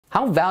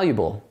How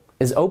valuable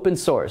is open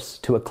source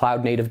to a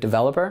cloud-native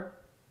developer?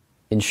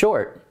 In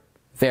short,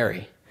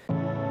 very.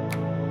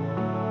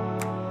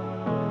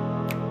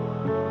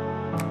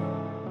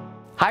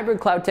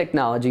 Hybrid cloud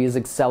technology is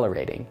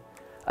accelerating.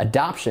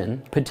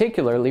 Adoption,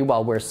 particularly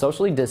while we're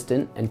socially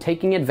distant and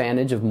taking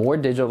advantage of more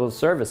digital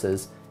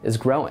services, is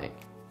growing.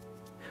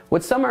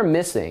 What some are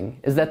missing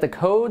is that the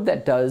code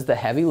that does the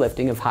heavy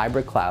lifting of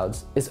hybrid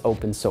clouds is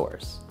open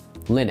source.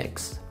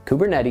 Linux,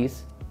 Kubernetes,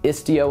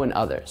 Istio, and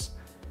others.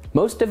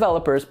 Most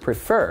developers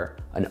prefer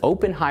an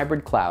open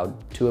hybrid cloud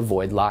to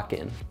avoid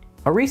lock-in.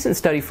 A recent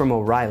study from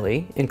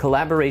O'Reilly, in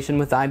collaboration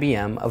with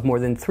IBM, of more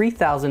than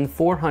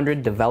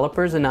 3,400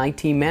 developers and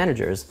IT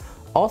managers,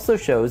 also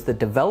shows that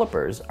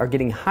developers are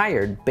getting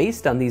hired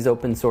based on these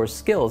open source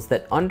skills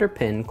that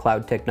underpin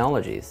cloud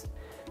technologies.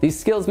 These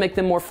skills make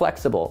them more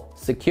flexible,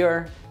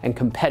 secure, and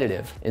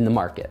competitive in the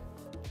market.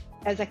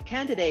 As a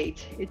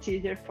candidate, it's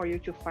easier for you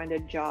to find a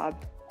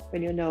job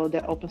when you know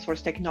the open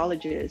source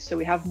technologies. So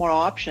we have more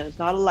options,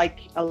 not like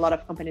a lot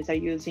of companies are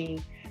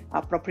using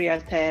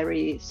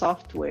proprietary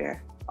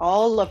software.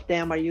 All of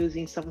them are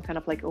using some kind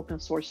of like open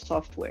source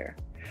software.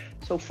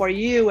 So for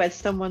you, as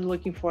someone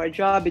looking for a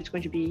job, it's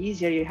going to be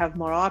easier. You have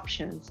more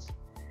options.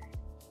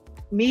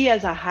 Me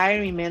as a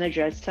hiring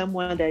manager, as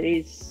someone that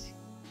is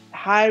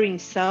hiring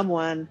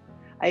someone,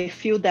 I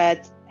feel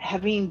that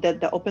having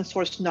the open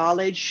source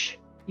knowledge,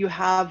 you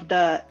have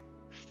the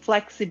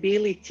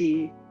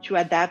flexibility to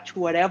adapt to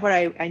whatever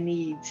I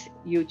need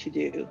you to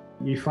do.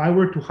 If I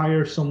were to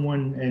hire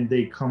someone and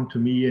they come to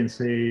me and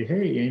say,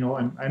 hey,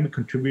 I'm a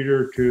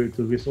contributor to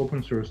this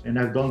open source and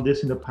I've done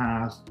this in the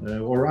past,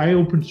 or I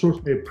open source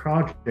a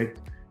project,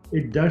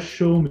 it does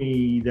show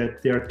me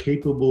that they are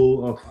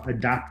capable of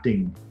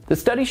adapting. The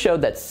study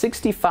showed that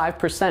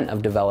 65%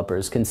 of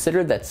developers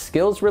consider that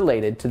skills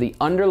related to the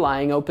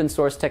underlying open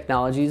source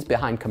technologies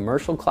behind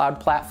commercial cloud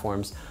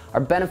platforms are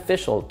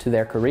beneficial to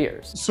their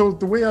careers. So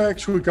the way I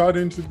actually got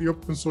into the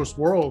open source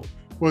world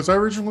was I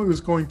originally was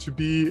going to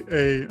be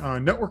a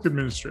network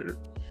administrator.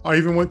 I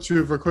even went to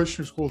a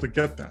vocational school to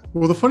get that.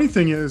 Well, the funny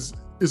thing is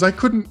I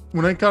couldn't,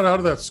 when I got out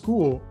of that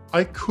school,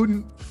 I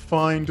couldn't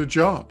find a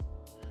job.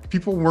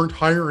 People weren't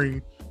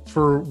hiring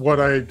for what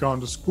I had gone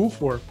to school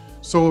for.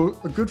 So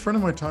a good friend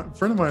of mine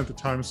at the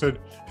time said,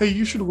 hey,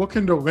 you should look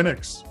into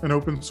Linux and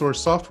open source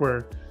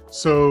software.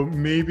 So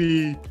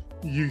maybe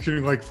you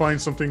can like find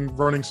something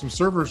running some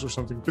servers or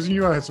something, because you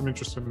knew I had some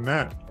interest in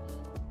that.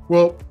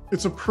 Well,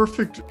 it's a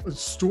perfect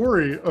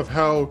story of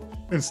how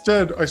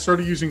instead I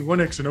started using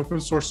Linux and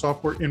open source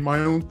software in my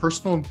own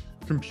personal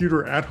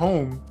computer at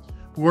home,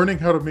 learning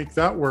how to make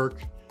that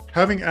work,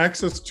 having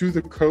access to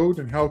the code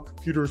and how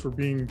computers were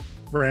being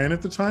ran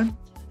at the time.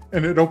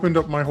 And it opened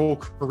up my whole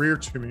career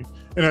to me.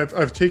 And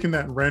I've taken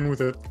that and ran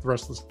with it the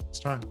rest of this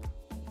time.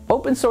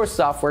 Open source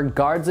software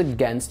guards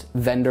against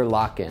vendor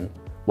lock-in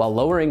while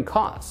lowering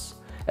costs,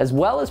 as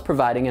well as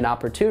providing an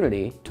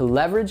opportunity to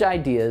leverage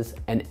ideas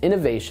and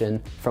innovation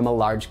from a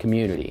large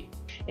community.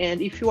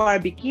 And if you are a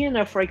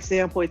beginner, for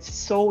example, it's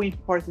so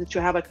important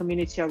to have a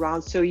community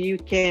around so you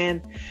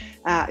can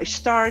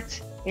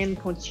start and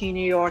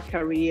continue your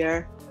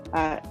career,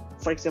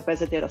 for example,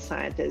 as a data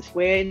scientist.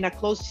 Where in a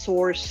closed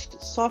source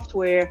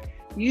software,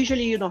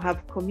 usually you don't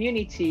have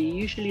community,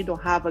 usually you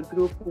don't have a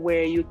group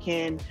where you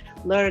can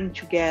learn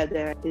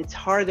together. It's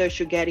harder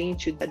to get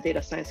into the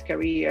data science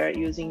career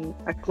using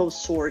a closed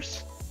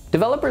source.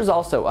 Developers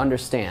also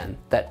understand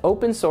that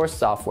open source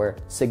software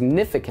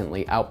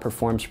significantly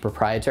outperforms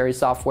proprietary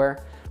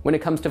software when it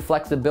comes to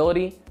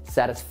flexibility,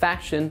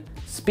 satisfaction,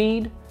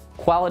 speed,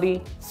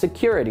 quality,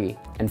 security,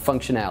 and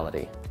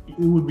functionality. It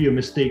would be a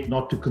mistake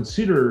not to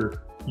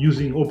consider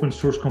using open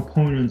source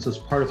components as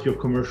part of your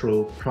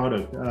commercial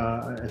product.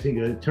 I think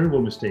a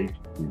terrible mistake.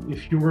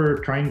 If you were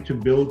trying to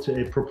build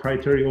a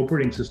proprietary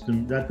operating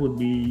system, that would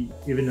be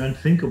even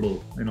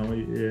unthinkable.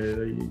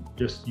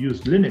 Just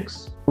use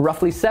Linux.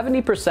 Roughly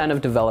 70%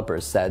 of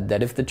developers said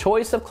that if the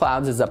choice of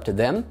clouds is up to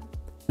them,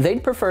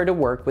 they'd prefer to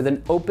work with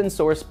an open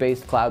source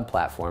based cloud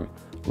platform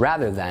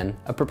rather than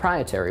a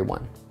proprietary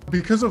one.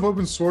 Because of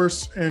open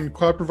source and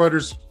cloud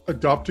providers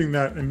adopting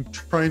that and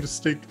trying to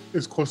stay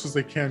as close as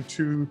they can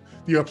to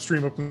the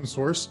upstream open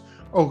source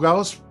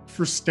allows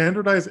for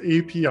standardized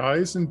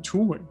APIs and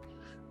tooling.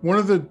 One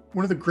of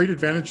the great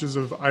advantages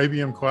of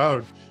IBM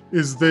Cloud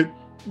is that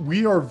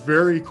we are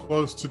very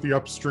close to the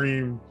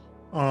upstream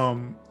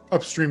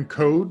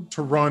code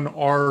to run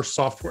our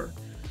software.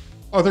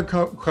 Other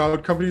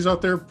cloud companies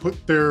out there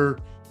put their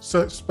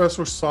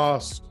special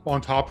sauce on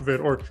top of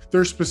it or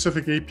their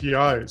specific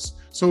APIs.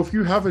 So if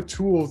you have a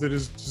tool that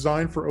is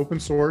designed for open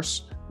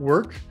source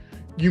work,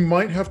 you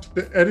might have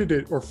to edit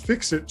it or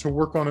fix it to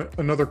work on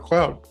another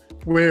cloud,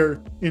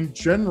 where in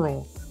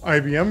general,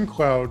 IBM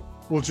Cloud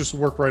will just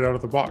work right out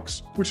of the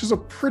box, which is a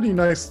pretty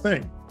nice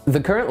thing. The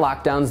current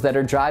lockdowns that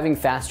are driving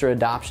faster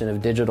adoption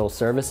of digital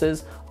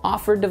services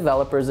offer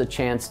developers a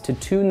chance to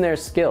tune their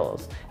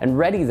skills and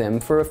ready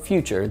them for a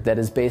future that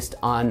is based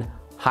on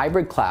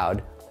hybrid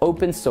cloud,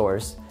 open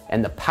source,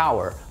 and the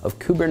power of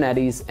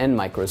Kubernetes and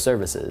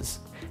microservices.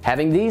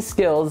 Having these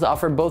skills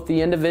offer both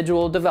the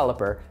individual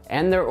developer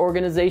and their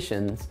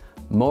organizations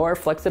more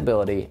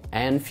flexibility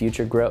and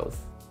future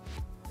growth.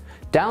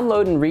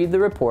 Download and read the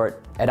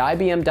report at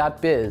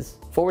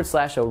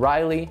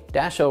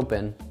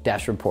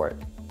ibm.biz/O'Reilly-open-report.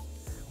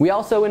 We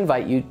also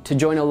invite you to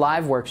join a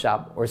live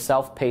workshop or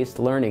self-paced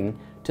learning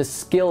to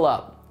skill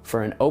up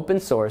for an open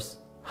source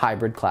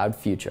hybrid cloud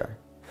future.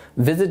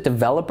 Visit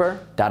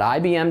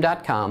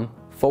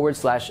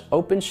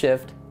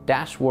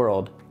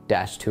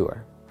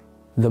developer.ibm.com/OpenShift-World-Tour.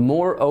 The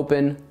more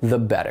open, the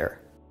better.